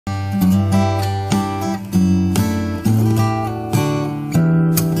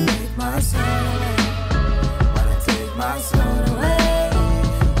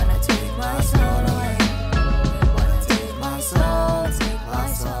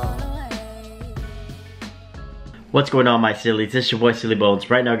What's going on, my sillies? This is your boy Silly Bones.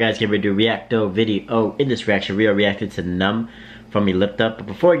 Right now, guys, get ready to react to a video. In this reaction, we are reacting to Numb from alipbata. But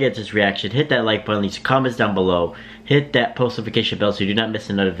before we get to this reaction, hit that like button, leave some comments down below. Hit that post notification bell so you do not miss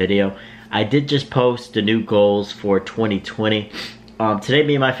another video. I did just post the new goals for 2020. Today,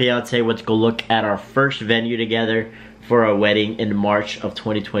 me and my fiance went to go look at our first venue together for our wedding in March of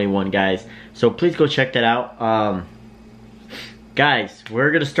 2021, guys. So please go check that out. Guys,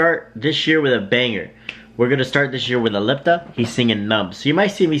 we're gonna start this year with a banger. We're gonna start this year with alipbata. He's singing Numb. So you might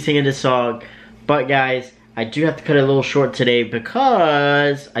see me singing this song, but guys, I do have to cut it a little short today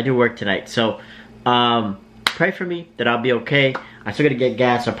because I do work tonight. So pray for me that I'll be okay. I still gotta get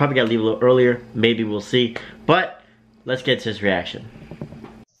gas, so I probably gotta leave a little earlier. Maybe we'll see. But let's get to this reaction.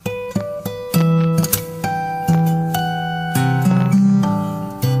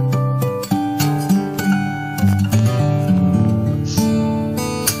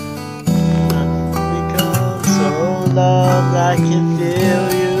 I can feel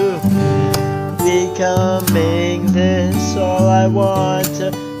you becoming this. All I want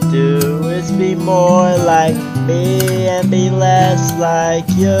to do is be more like me and be less like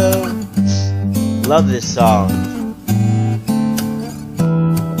you. Love this song.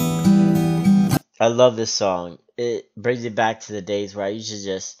 I love this song. It brings me back to the days where I used to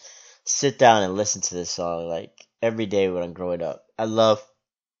just sit down and listen to this song like every day when I'm growing up. I love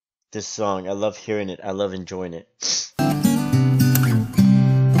this song. I love hearing it. I love enjoying it.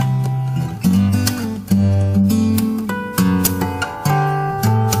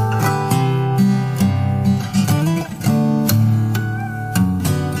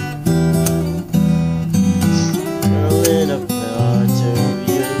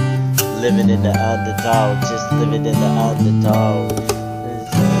 Living in the underdog, just living in the underdog.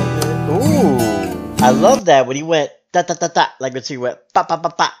 Ooh, I love that when he went da da da da, like when he went pa pa pa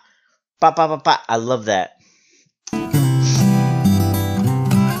pa pa pa pa pa. I love that.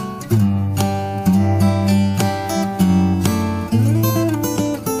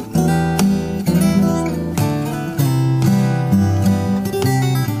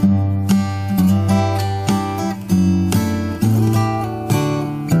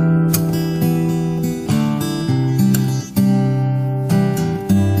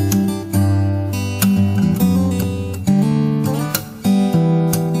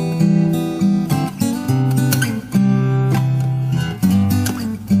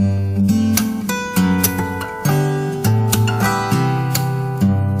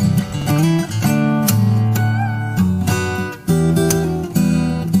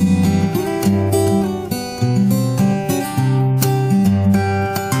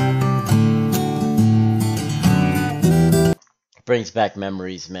 Brings back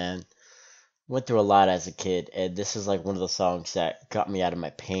memories, man. Went through a lot as a kid, and this is like one of the songs that got me out of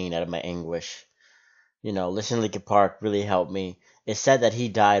my pain, out of my anguish. You know, listening to Linkin Park really helped me. It's sad that he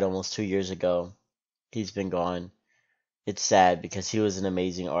died almost 2 years ago. He's been gone. It's sad because he was an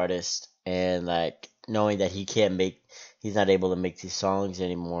amazing artist, and like knowing that he's not able to make these songs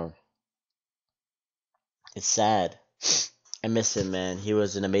anymore. It's sad. I miss him, man. He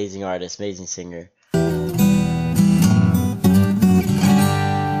was an amazing artist, amazing singer.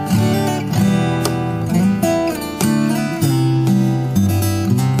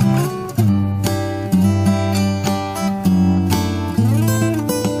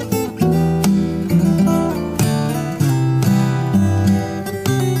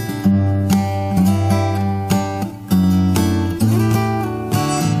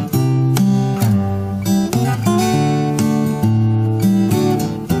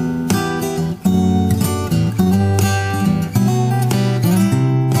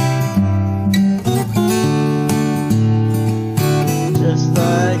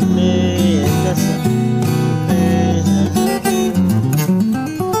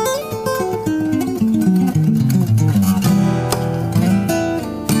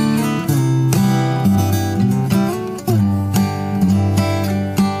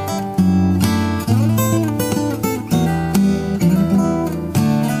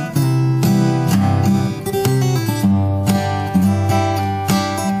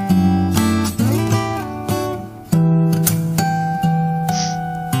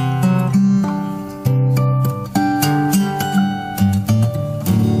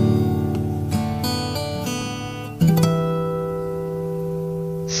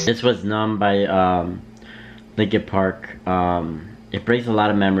 This was Numb by Linkin Park. It brings a lot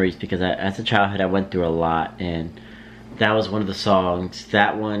of memories because as a childhood I went through a lot, and that was one of the songs.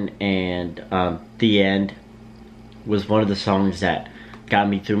 That one and The End was one of the songs that got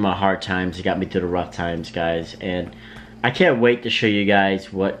me through my hard times. It got me through the rough times, guys. And I can't wait to show you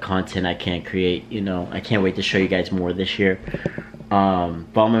guys what content I can create. You know, I can't wait to show you guys more this year.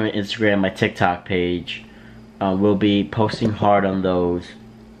 Follow me on Instagram, my TikTok page. We'll be posting hard on those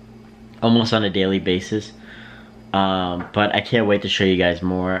almost on a daily basis. But I can't wait to show you guys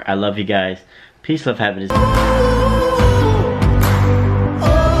more. I love you guys. Peace, love, happiness.